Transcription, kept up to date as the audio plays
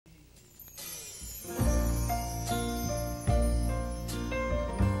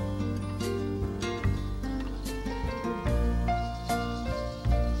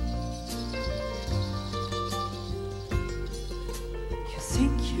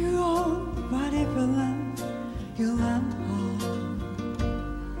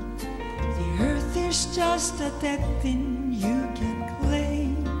just a dead thing you can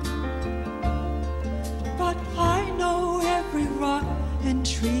claim. But I know every rock and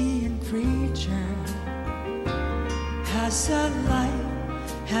tree and creature has a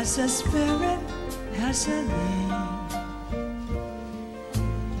life, has a spirit, has a name.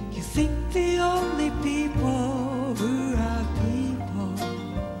 You think the only people who are people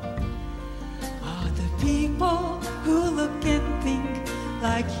are the people who look and think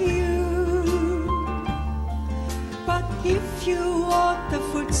like you. But if you walk the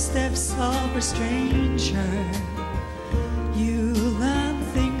footsteps of a stranger, you learn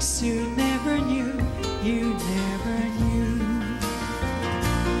things you never knew, you never knew.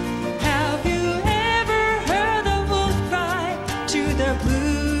 Have you ever heard a wolf cry to the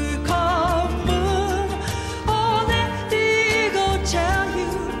blue calm moon? Or let the eagle tell you,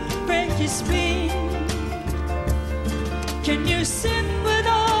 break his wing? Can you sing with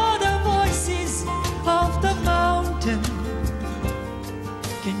all the voices of the mountain?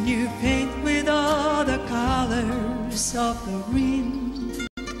 Can you paint with all the colors of the wind?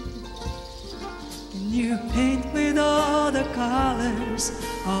 Can you paint with all the colors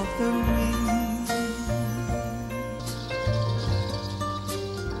of the wind?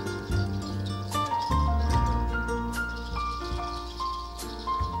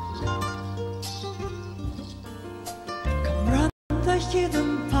 Come run the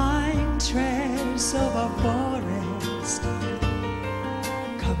hidden pine trails of our forest.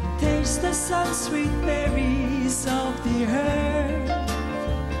 Come taste the sun-sweet berries of the earth.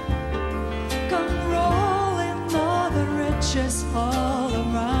 Come roll in all the riches all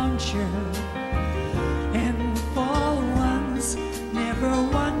around you, and for once never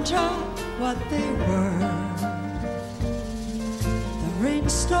wonder what they were. The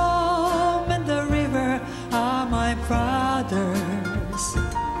rainstorm and the river are my brothers,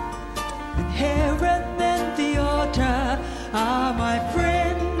 and heron and the otter are my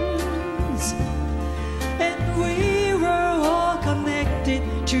friends, and we were all connected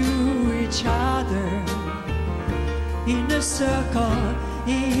to each other in a circle,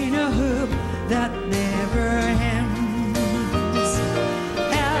 in a hoop that never ends.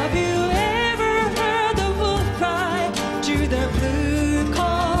 Have you ever heard the wolf cry to the blue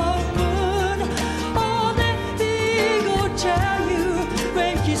calm moon? Or let the eagle tell you,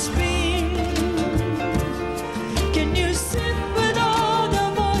 break his wing? Can you sing with all the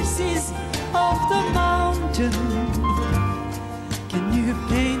voices of the mountain? Can you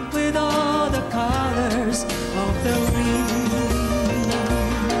paint with all the colors of the wind?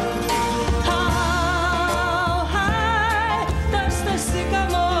 How high does the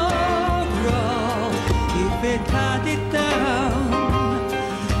sycamore grow? If it cut it down,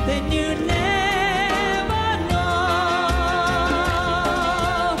 then you never know.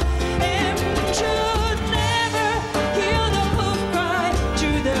 And you'd never hear the wolf cry to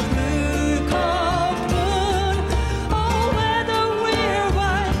the blue calm moon. Oh, whether we're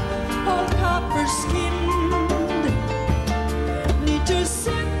white or copper-skinned, need to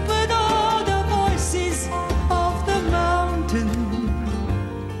sing with all the voices of the mountain,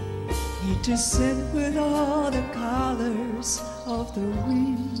 need to sing with all the colors of the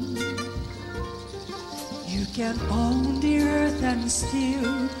wind. You can own the earth and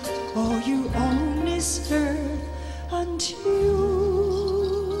still all you own is earth until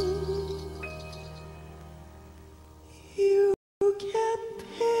you can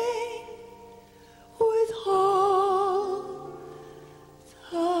paint with all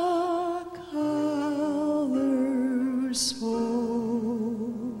the colors